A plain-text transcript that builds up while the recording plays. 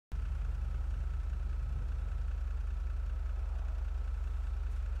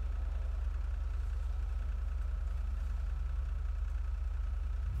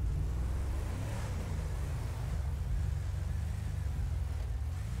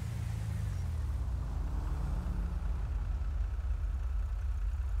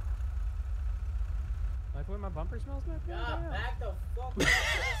the way my bumper smells back there? Yeah, back the fuck up. Give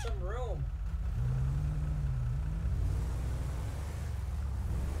us some room.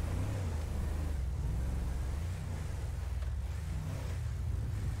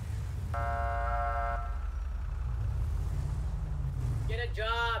 Get a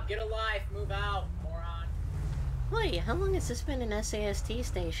job, get a life, move out, moron. Wait, how long has this been an SAST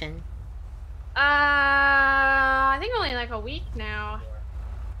station? I think only like a week now.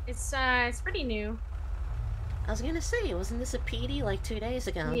 It's pretty new. I was gonna say, wasn't this a PD like 2 days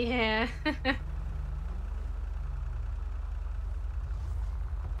ago? Yeah.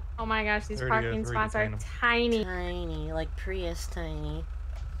 Oh my gosh, these parking spots are tiny. Tiny, like Prius tiny.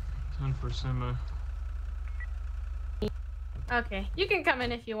 10 for semi. Okay, you can come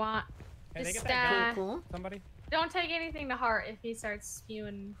in if you want. Hey, Just, they get that cool. Somebody? Don't take anything to heart if he starts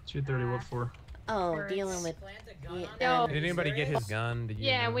spewing. 230, what for? Oh, words. dealing with... Yo, Did anybody get his gun? Did you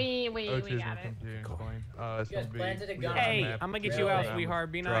yeah, know? we got it. Cool. Gun. Hey, I'm gonna get you out,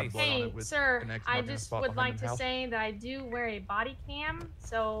 sweetheart. Be nice. Hey, sir, I just would like to say that I do wear a body cam,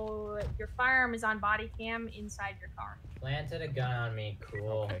 so your firearm is on body cam inside your car. Planted a gun on me,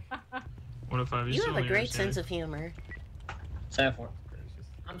 cool. Okay. 105, You have a great sense of humor.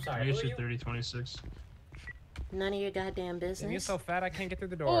 I'm sorry, who are you? 3026. None of your goddamn You're business. so fat I can't get through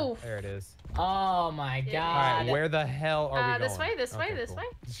the door. Oof. There it is. Oh my god. Alright, where the hell are we going? This way, this way, Okay, this cool. way.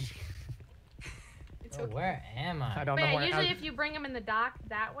 It's Oh, okay. where am I? I don't But know yeah, where usually if you bring them in the dock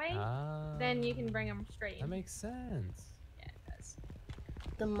that way, then you can bring them straight in. That makes sense. Yeah, it does.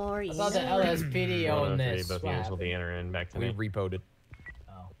 The more you I thought the LSPD owned this. Both units will be entering back to We me. repoed it.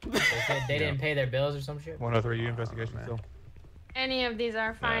 Oh. They said they didn't pay their bills or some shit? 103, investigation still. Any of these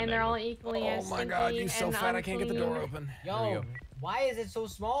are fine. They're all equally as Oh my god, you're so and fat I can't get the door unclean. open. There we Yo, go. why is it so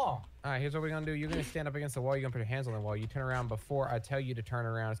small? Alright, here's what we're gonna do. You're gonna stand up against the wall. You're gonna put your hands on the wall. You turn around before I tell you to turn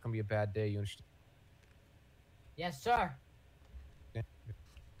around. It's gonna be a bad day. You understand? Yes, sir. Yeah.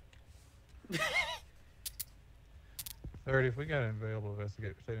 30, if we got an available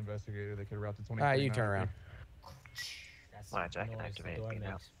state investigator, they could route to 20. Alright, you turn around. That's Watch, I can noise activate the door it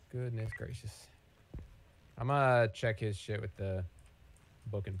now. makes. Goodness gracious. I'm gonna check his shit with the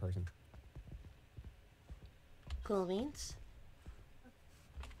booking person. Cool beans.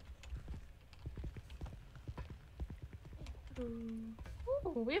 Ooh,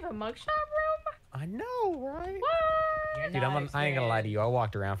 we have a mugshot room? I know, right? What? Dude, I ain't gonna lie to you. I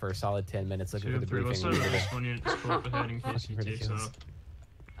walked around for a solid 10 minutes looking for the 203, let's briefing. start with this one unit. Just pull up ahead in case he takes Ridiculous. off.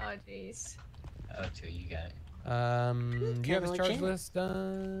 Oh, jeez. Oh, two, you got it. Do you have his charge legit. list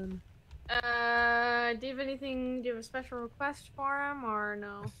done? Do you have anything, do you have a special request for him, or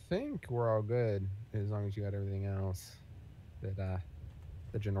no? I think we're all good as long as you got everything else that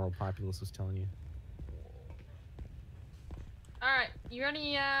the general populace was telling you. Alright, you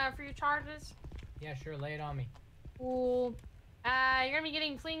ready, for your charges? Yeah, sure, lay it on me. Cool. You're gonna be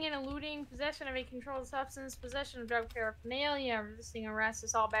getting fleeing and eluding, possession of a controlled substance, possession of drug paraphernalia, resisting arrest,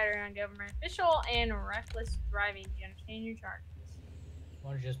 assault, battery on government official, and reckless driving. Do you understand your charges?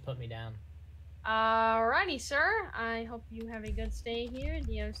 Why don't you just put me down? Alrighty, sir. I hope you have a good stay here.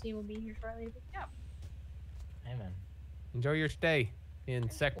 DOC will be here shortly to pick you up. Amen. Enjoy your stay in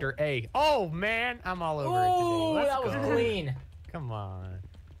Sector A. Oh, man! I'm all over it Oh, today. that was clean. Come on.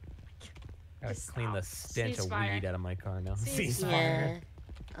 Gotta Just clean the stop. stench of Ceasefire. weed out of my car now. Ceasefire. Yeah,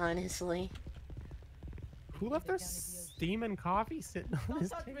 honestly. Who left their steaming coffee sitting on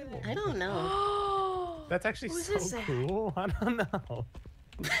his table? I don't know. That's actually Whose so is that? cool. I don't know.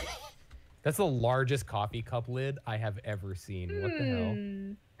 That's the largest coffee cup lid I have ever seen. What the hell?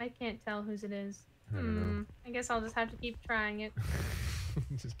 I can't tell whose it is. I don't know. I guess I'll just have to keep trying it.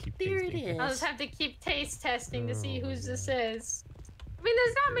 Just keep There it tasting. is. I'll just have to keep taste testing to see Oh, whose this yeah. is. I mean,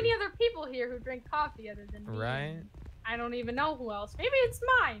 there's not many other people here who drink coffee other than me. Right? I don't even know who else. Maybe it's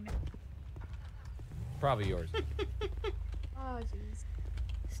mine. Probably yours. Oh, jeez.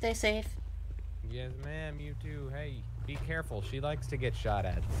 Stay safe. Yes, ma'am. You too. Hey, be careful. She likes to get shot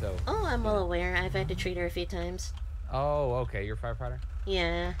at. So. Oh, I'm well aware. I've had to treat her a few times. Oh, okay. You're a firefighter.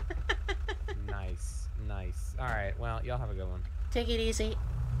 Yeah. Nice, nice. All right. Well, y'all have a good one. Take it easy.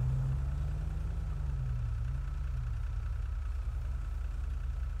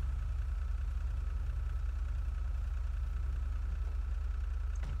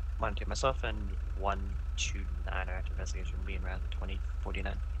 One to myself and 129 are active investigation being around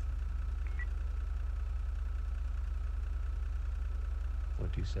 2049.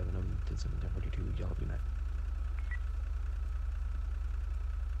 427 did 742. Y'all be nice.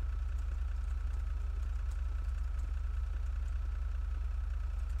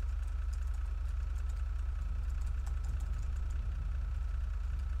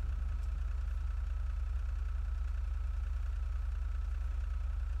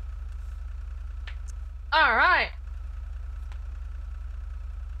 All right.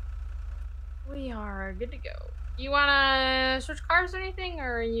 We are good to go. You wanna switch cars or anything,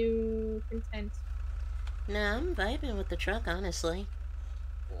 or are you content? No, I'm vibing with the truck, honestly.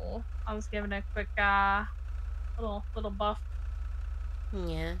 Cool. I'll just give it a quick little buff.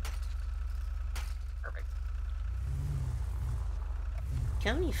 Yeah. Perfect.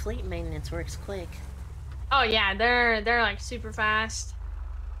 County fleet maintenance works quick. Oh yeah, they're like super fast.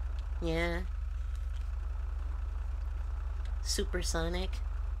 Yeah. Supersonic.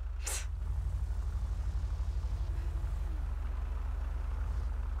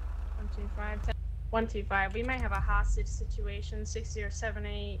 125. We might have a hostage situation.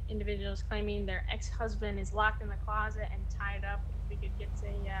 6078 individuals claiming their ex-husband is locked in the closet and tied up. If we could get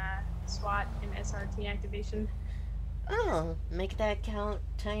a SWAT and SRT activation. Oh, make that count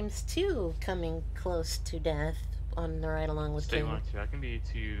 ×2 coming close to death on the ride along with Stay King. 102. I can be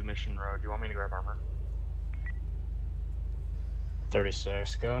to Mission Road. Do you want me to grab armor?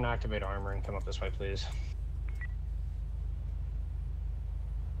 36. Go and activate armor and come up this way, please.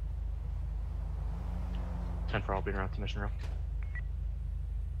 10-4, I'll be around to Mission Road.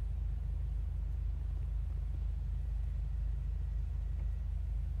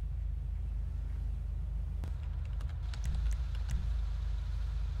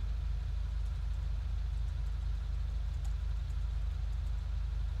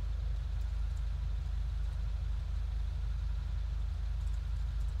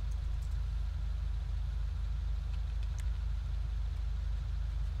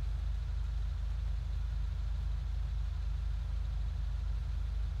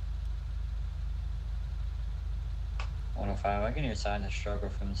 I can hear signs of struggle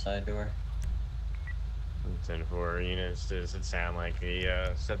from the side door. 10-4 units, does it sound like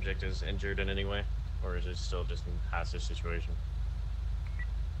the subject is injured in any way? Or is it still just a hostage situation?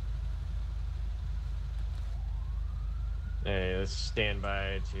 Hey, let's stand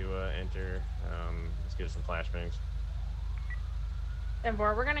by to enter. Let's give some flashbangs. 10-4,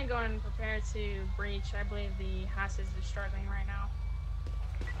 we're gonna go and prepare to breach. I believe the hostage is struggling right now.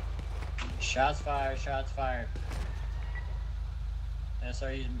 Shots fired, shots fired.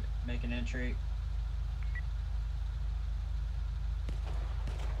 SRU's making entry.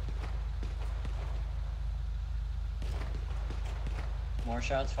 More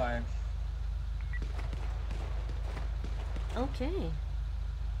shots fired. Okay.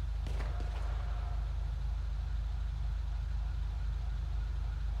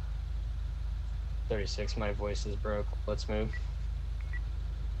 .36, my voice is broke. Let's move.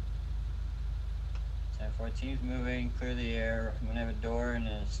 10-14's moving, clear the air. I'm gonna have a door and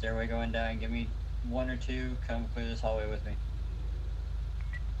a stairway going down. Give me 1 or 2, come clear this hallway with me.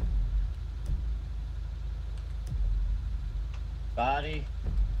 Body.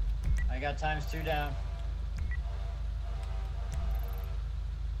 I got ×2 down.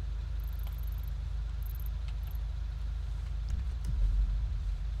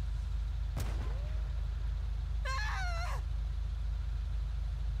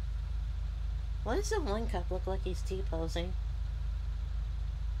 Why does the one cup look like he's T-posing?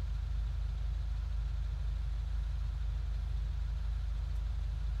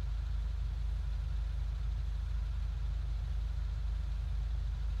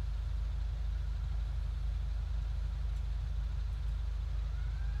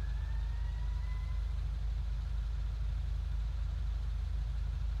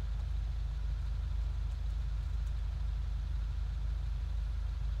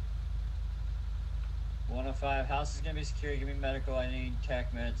 .105, house is gonna be secure. Give me medical. I need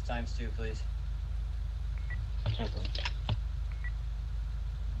TAC meds ×2, please.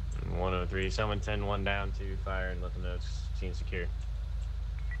 103, someone 10-1 down to fire and let them know it's scene secure.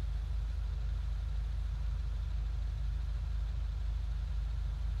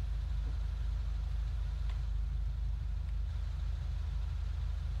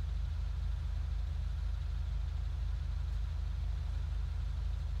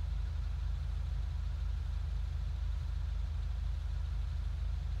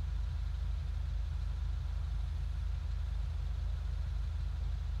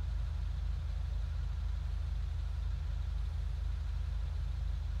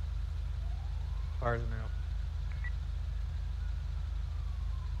 Cars now.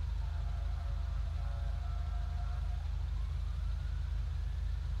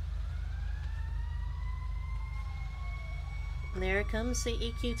 There comes the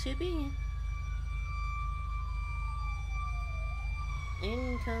EQ2B.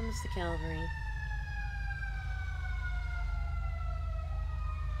 In comes the cavalry.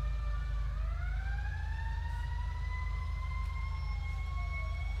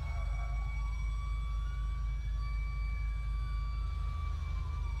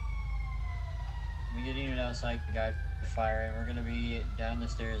 be getting it outside the guy fire, and we're gonna be down the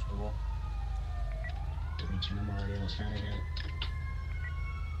stairs, people. I'm already almost trying to get it.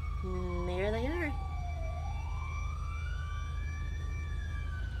 There they are.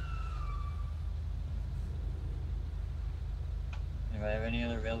 If I have any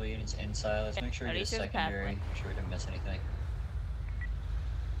other available units inside, let's make sure we get a secondary. Make sure we don't miss anything.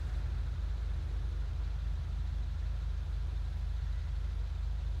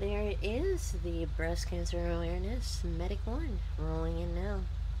 There is the breast cancer awareness medic 1 rolling in now.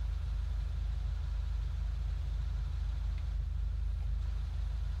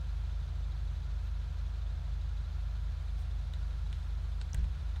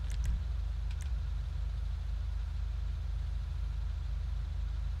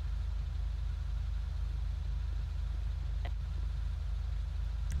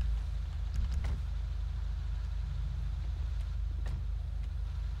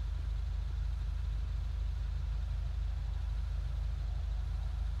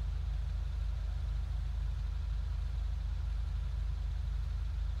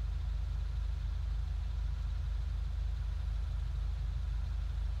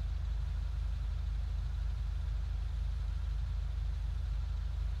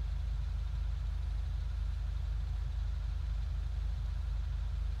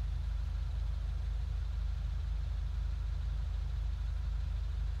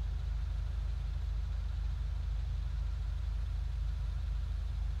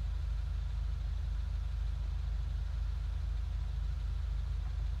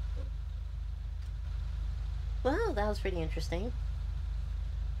 Well, that was pretty interesting.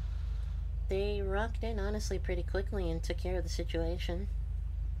 They rocked in, honestly, pretty quickly and took care of the situation.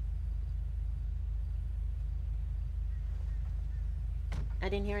 I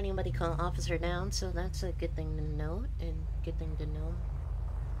didn't hear anybody call officer down, so that's a good thing to note and good thing to know.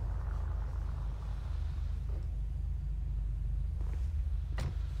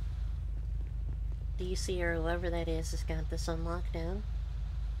 DC or whoever that is has got this on lockdown.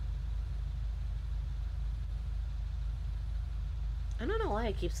 I don't know why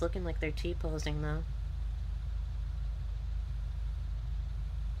it keeps looking like they're T-posing though.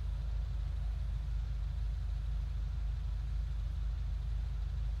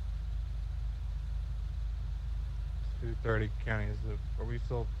 It's 2:30 county. Are we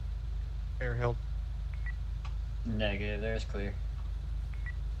still air held? Negative, there's clear.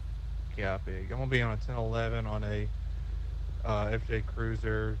 Copy. I'm gonna be on a 1011 on a FJ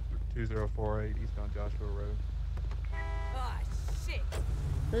Cruiser 2048 east on Joshua Road. Oh, shit.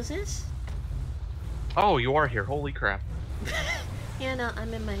 Who's this? Oh, you are here. Holy crap. Yeah, no,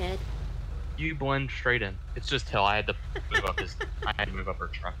 I'm in my head. You blend straight in. It's just Hill. I had to move up her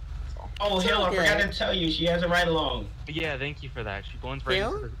truck. That's all. Oh, Hill, I forgot to tell you, she has a ride along. Yeah, thank you for that. She blends right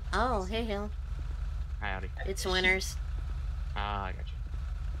Hill? into the... Oh, hey Hill. Howdy. It's Winters. Ah, I got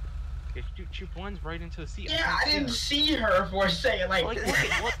you. She blends right into the seat. Yeah, I didn't see her for a second. Like what?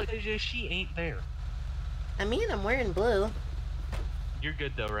 She ain't there. I mean, I'm wearing blue. You're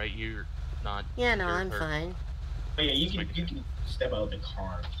good though, right? You're not. Yeah, no, I'm fine. Oh yeah, you can step out of the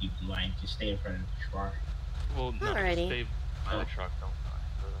car if you'd like. Just stay in front of the truck. Well, no, Alrighty. stay by the truck. Don't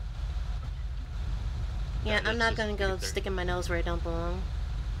die. Yeah, I'm not gonna go sticking my nose where I don't belong.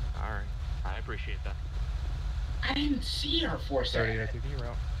 All right, I appreciate that. I didn't see her for a second. 30, I took you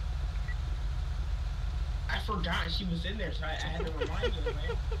out. I forgot she was in there, so I had to remind you,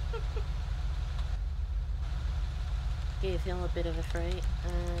 man. Gave Hill a bit of a fright.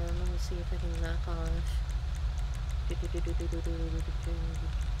 Let me see if I can knock off.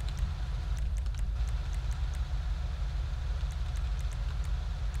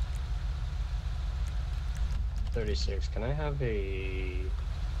 36. Can I have a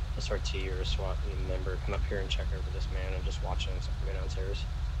SRT or a SWAT member come up here and check over this man and just watch him go downstairs?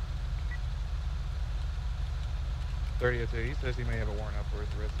 3002. He says he may have a warrant out for his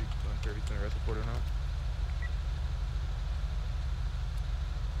arrest. He's unsure if he's been arrested for it or not.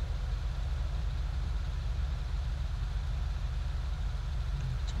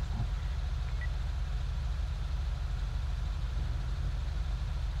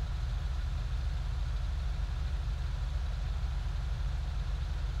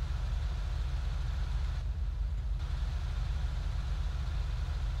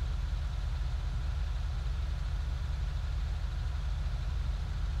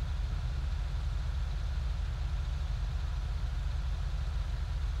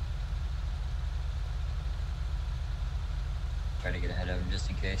 Try to get ahead of him just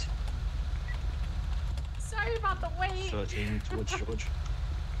in case. Sorry about the wait. 13 towards George.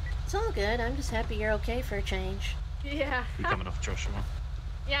 It's all good. I'm just happy you're okay for a change. Yeah. We coming off Joshua.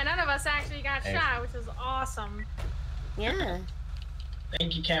 Yeah, none of us actually got Hey. shot, which was awesome. Yeah.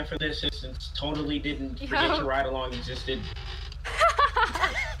 Thank you, Cat, for the assistance. Totally didn't Yo. forget your ride along existed.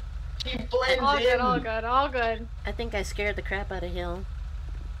 He blends All good, in. all good, all good. I think I scared the crap out of Hill.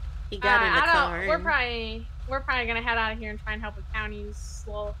 He got in the car. We're and- probably gonna head out of here and try and help with County's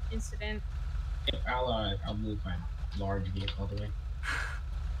little incident. I'll move my large vehicle the way.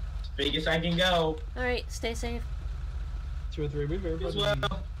 As big as I can go. All right, stay safe. 2 or 3, move everybody. As well.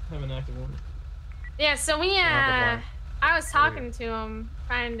 Have an active one. Yeah, so we blind. I was talking to him,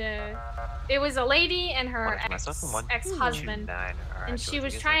 trying to. It was a lady and her ex-husband, 129 are and she actual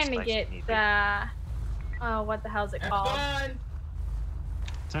was tickets, trying to like get slices the. What the hell's it Have called? fun.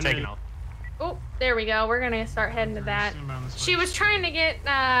 Taking off. Oh, there we go. We're gonna start heading to that. She was trying to get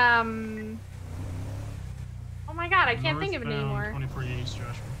Oh my god, I can't think of it anymore. 24 East,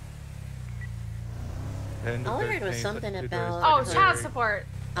 Joshua. And All I heard was 13, something two about- Oh, doors, child secondary. support.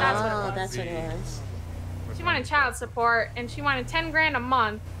 That's what it Oh, was. that's what it was. She wanted child support, and she wanted 10 grand a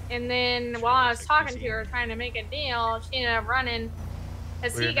month. And then while I was talking to her, trying to make a deal, she ended up running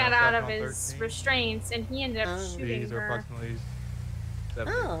as We're he now got out south of on his 13. restraints, and he ended up Oh. shooting These are her. approximately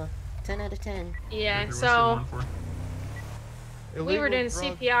 70. Oh, 10 out of 10. Yeah, What's the so 1 for? we were Illegal doing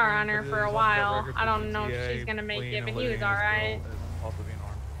drug CPR on use, her but for it a is also while. record I for don't know if GTA, she's gonna make fleeing it, and but he was living, alright. as well as also being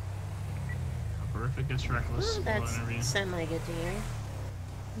armed. Or if it gets reckless, Well, we'll that's intervene. semi-good to hear.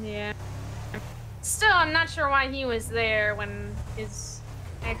 Yeah. Still, I'm not sure why he was there when his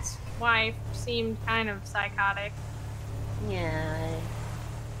ex-wife seemed kind of psychotic. Yeah,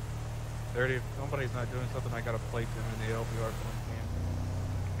 30, if somebody's not doing something, I gotta place them in the LPR for them.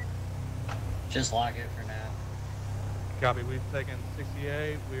 Just lock it for now. Copy, we've taken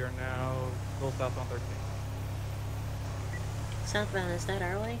 68. We are now still south on 13. southbound, is that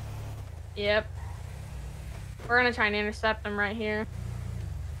our way? Yep. We're gonna try and intercept him right here.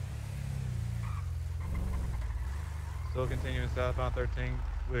 Still continuing south on 13.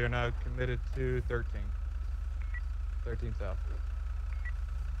 We are now committed to 13. 13 south.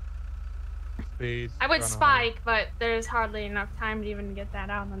 Speeds. I would trying to spike, but there's hardly enough time to even get that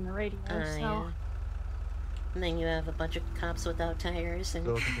out on the radio, so. Yeah. And then you have a bunch of cops without tires and...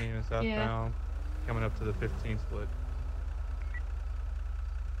 Still continuing southbound. Coming up to the 15 split.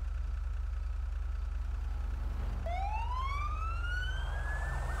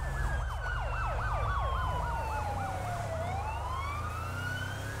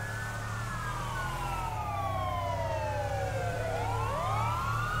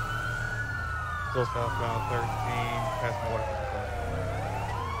 Still southbound 13, passing water supply.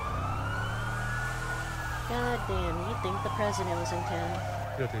 God damn, you'd think the president was in town.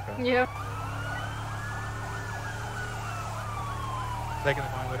 Still too fast. Yep. Taking the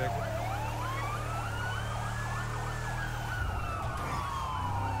Vinewood exit.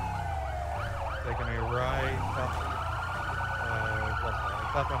 Taking a right,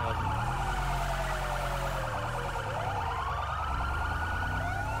 south on 11.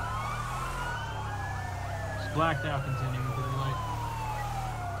 It's blacked out, continuing to the light.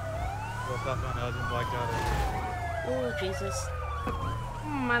 Still south on 11, blacked out. Oh, Jesus.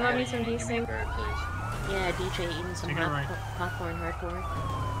 I love me some Give me a decent. bird, please. Yeah, DJ eating some Take it right. popcorn hardcore.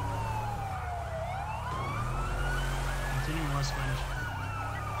 Continuing westbound.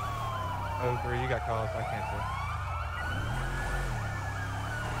 Oh, 3, you got calls, I can't see.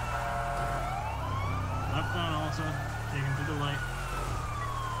 Left on also, taking through the light.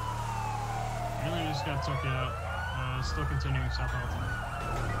 Really just got took out. Still continuing south Alton.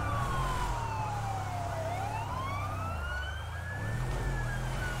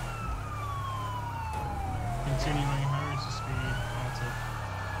 Continuing high rates of speed, Alton.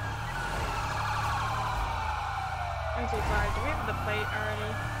 I'm too sorry. Do we have the plate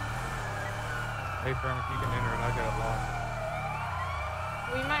already? Hey, firm, if you can enter it, I got it locked.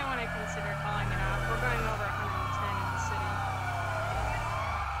 We might want to consider calling it off. We're going over 110 in the city.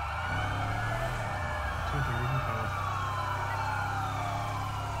 2 3, we can call it.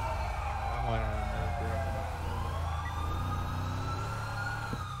 I might not know if they're up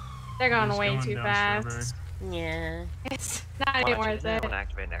They're going Just way going too down fast. Yeah. It's not even worth it. One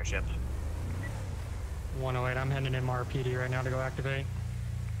activate an airship. 108, I'm heading in RPD right now to go activate.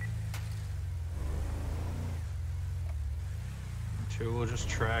 Sure, we'll just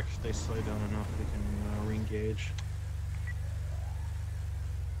track. If they slow down enough, we can re-engage.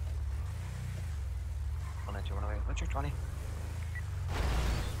 192, 108. What's your 20?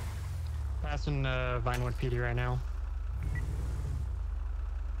 Passing Vinewood PD right now.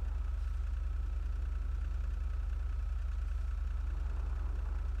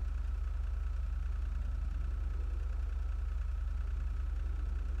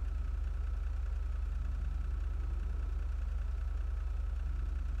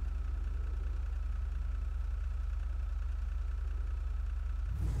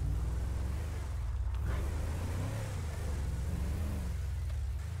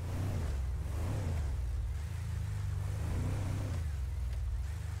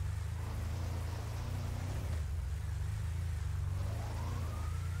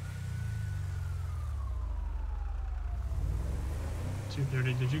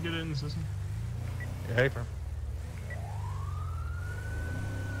 230. Did you get it in the system? Yeah, hey, firm.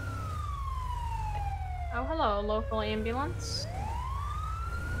 Oh, hello, local ambulance.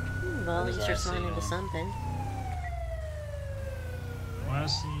 Well, at was least last seen responding to on? something.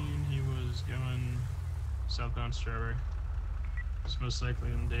 Last seen, he was going southbound Strawberry. It's most likely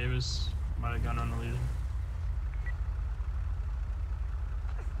in Davis. Might have gone on the Legion.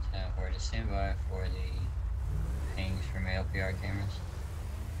 10-4, just stand by for the pings from ALPR cameras.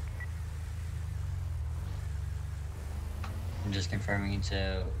 I'm just confirming it's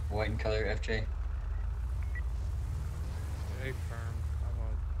a white and color FJ. Hey, firm. I'm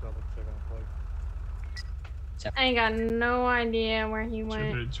gonna double check on the plate. I ain't got no idea where he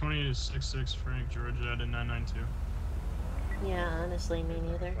went. 2066 Frank, Georgia, at 992. Yeah, honestly, me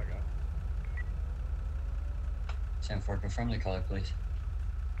neither. 10-4, confirm the color, please.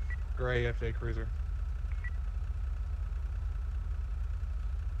 Gray FJ Cruiser.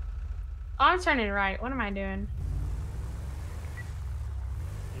 Oh, I'm turning right. What am I doing?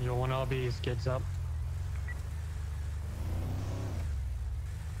 You'll want all these kids up.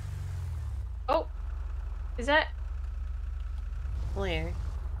 Oh, is that Where?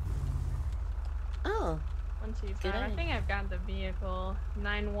 Oh, 125? Good I eye. think I've got the vehicle.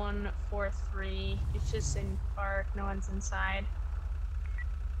 9143. It's just in park. No one's inside.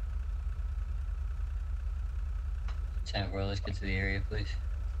 10-4, let's get to the area, please.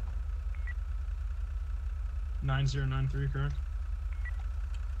 9093, correct?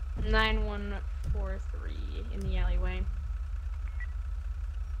 9143 in the alleyway.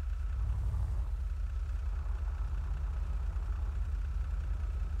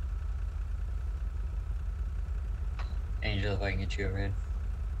 Angel, if I can get you overhead.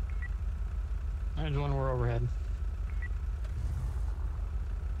 Angel, when we're overhead.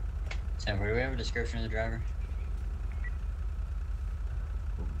 10-4, do we have a description of the driver?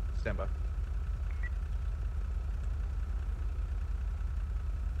 Stand by.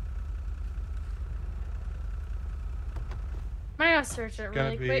 I'm gonna go search it It's gonna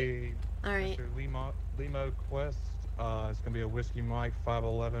really quick. be all right. Mr. Limo Quest. It's gonna be a Whiskey Mike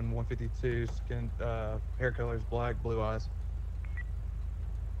 511 152. Skin hair color is black, blue eyes.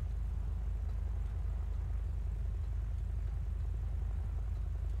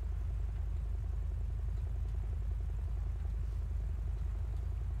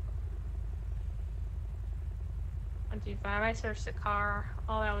 I searched the car.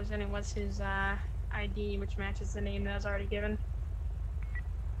 All that was in it was his ID, which matches the name that was already given.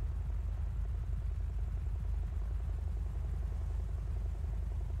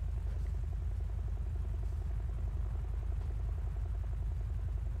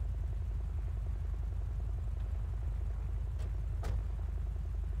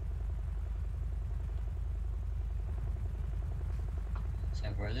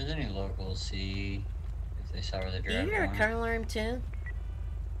 If there's any locals, see if they saw where the Do driver you hear a went. car alarm too?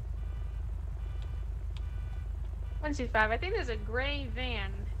 125. I think there's a gray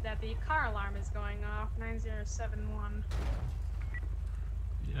van that the car alarm is going off. 9071.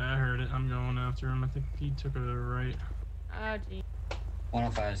 Yeah, I heard it. I'm going after him. I think he took a right. Oh, gee.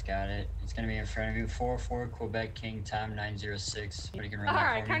 105's got it. It's gonna be in front of you. 44 Quebec King, time 906. Somebody can run that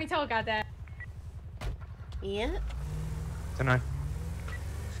Alright, for me. County Toll got that. Yeah. 10-9.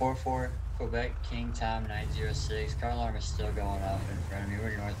 44 Quebec King, time 906. Car alarm is still going off in front of me.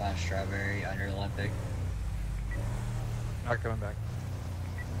 We're northbound Strawberry, under Olympic. Not coming back.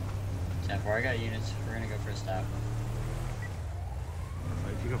 10-4, I got units. We're gonna go for a stop.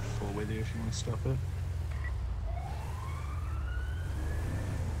 If you go full with you if you want to stop it.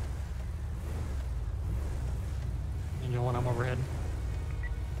 Angel, when I'm overhead.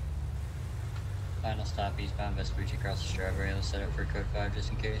 Final stop eastbound Vespucci across the Strawberry. Let's set up for code 5 just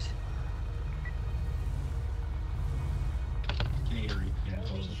in case.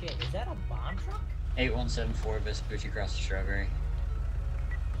 Holy shit, is that a bomb truck? 8174 Vespucci across the Strawberry.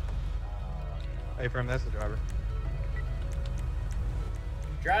 Hey, firm, that's the driver.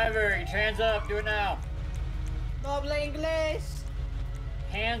 Driver, get your hands up, do it now. No habla inglés.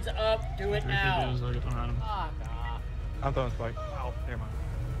 Hands up, do it now. Fuck off. I'm throwing spike. Oh, never mind.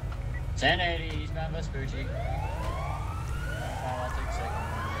 1080 eastbound Vespucci. I'll take a second.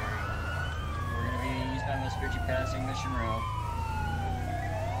 We're gonna be eastbound Vespucci passing Mission Row.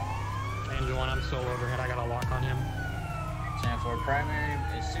 Angel, when I'm solo overhead, I got a lock on him. 10-4 primary,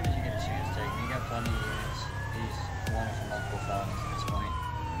 as soon as you get a chance, take him. You got plenty of units. He's wanted for multiple felonies at this point.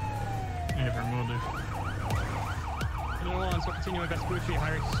 Yeah, for will do. Angel 1, so continue with Vespucci,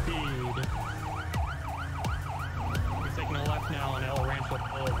 higher speed. We're taking a left now on El Rancho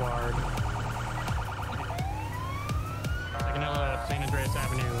Boulevard. Sigonella, San Andreas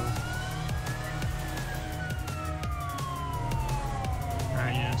Avenue.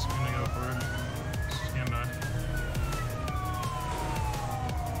 Alright, yeah, it's gonna go for it. Stand by.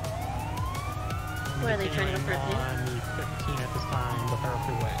 Where are they trying to go for a pin? On the 15 at this time, the Federal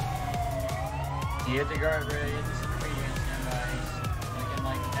Freeway. You hit the guardrail, you hit the median, stand by. Looking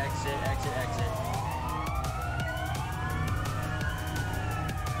like exit, exit, exit.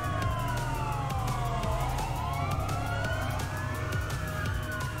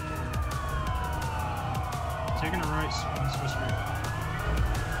 Taking a right on Swiss Street.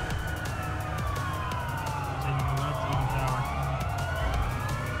 Taking a left on Tower.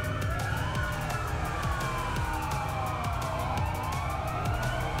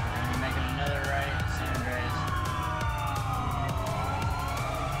 And making another right at San Andreas.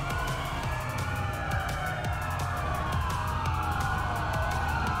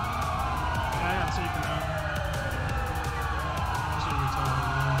 Yeah, I'm taking out. That's what you're telling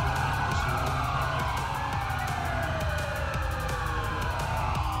me.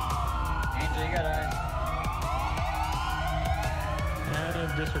 Angel, you got eyes.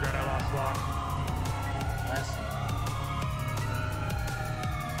 Disregard, I lost lock. Last.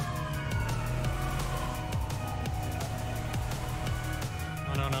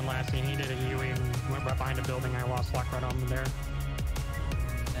 Oh no, none last scene. He did a UE and went right behind a building. I lost lock right on him there.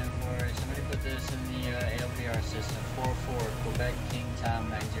 And for somebody put this in the ALPR system, 44 Quebec King Tom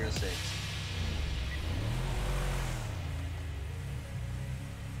 906.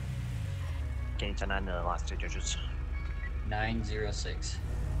 Can you turn on the last 2 digits? 906.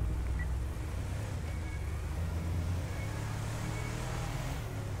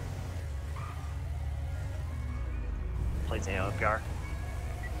 Plates AOPR.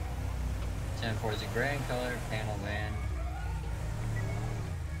 10-4 is a gray in color, panel van.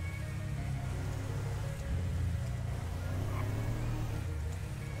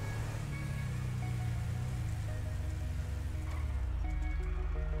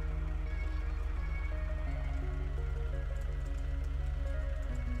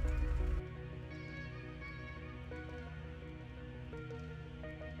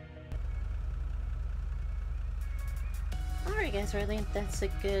 Alright guys, I think that's a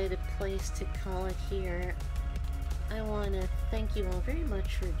good place to call it here. I want to thank you all very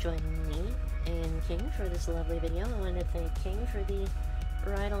much for joining me and King for this lovely video. I want to thank King for the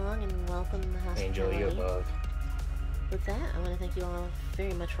ride along and welcome the hospitality. Angel, you above. With that, I want to thank you all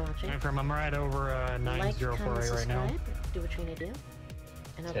very much for watching. I'm right over Like, 904 comment, right now. subscribe, do what you need to do.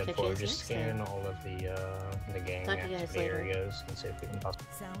 And I'll catch you 10-4, guys just next time. scan all of the gang Talk to you guys activity later. areas and see if we can possibly.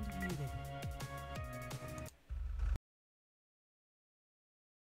 Sound muted.